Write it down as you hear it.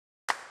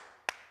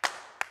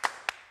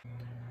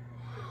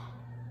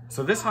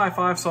So this high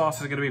five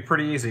sauce is gonna be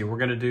pretty easy. We're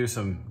gonna do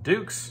some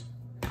dukes,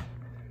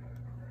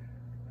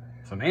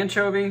 some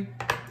anchovy,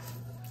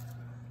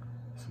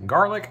 some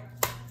garlic,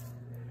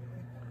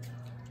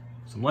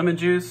 some lemon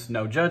juice,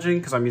 no judging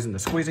because I'm using the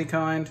squeezy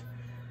kind,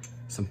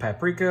 some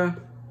paprika,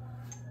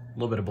 a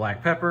little bit of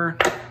black pepper,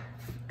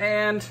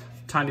 and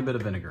a tiny bit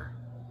of vinegar.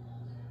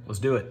 Let's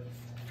do it.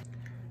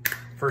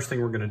 First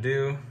thing we're gonna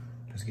do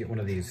is get one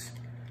of these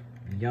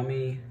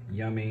yummy,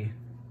 yummy,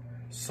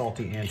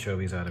 salty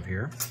anchovies out of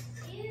here.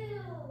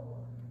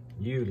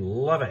 You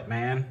love it,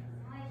 man.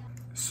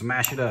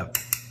 Smash it up,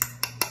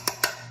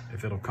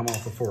 if it'll come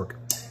off the fork.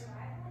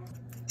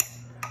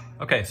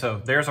 Okay,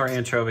 so there's our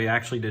anchovy. I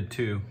actually did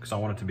two because I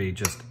want it to be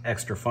just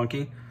extra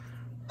funky.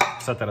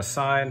 Set that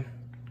aside,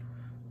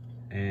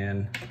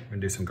 and we're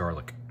gonna do some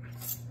garlic.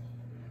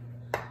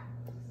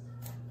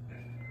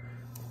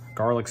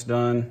 Garlic's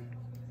done.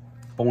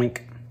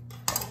 Boink.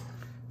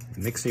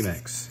 Mixy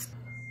mix.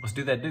 Let's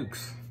do that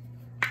dukes.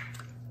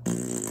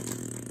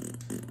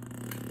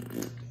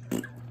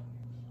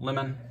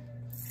 Lemon,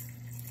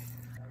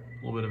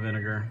 a little bit of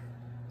vinegar,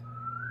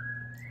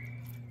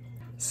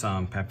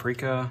 some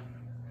paprika,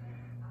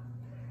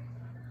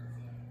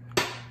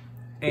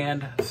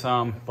 and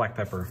some black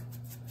pepper,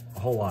 a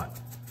whole lot.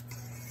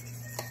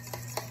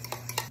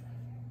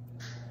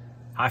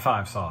 High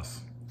five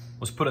sauce.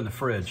 Let's put it in the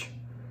fridge.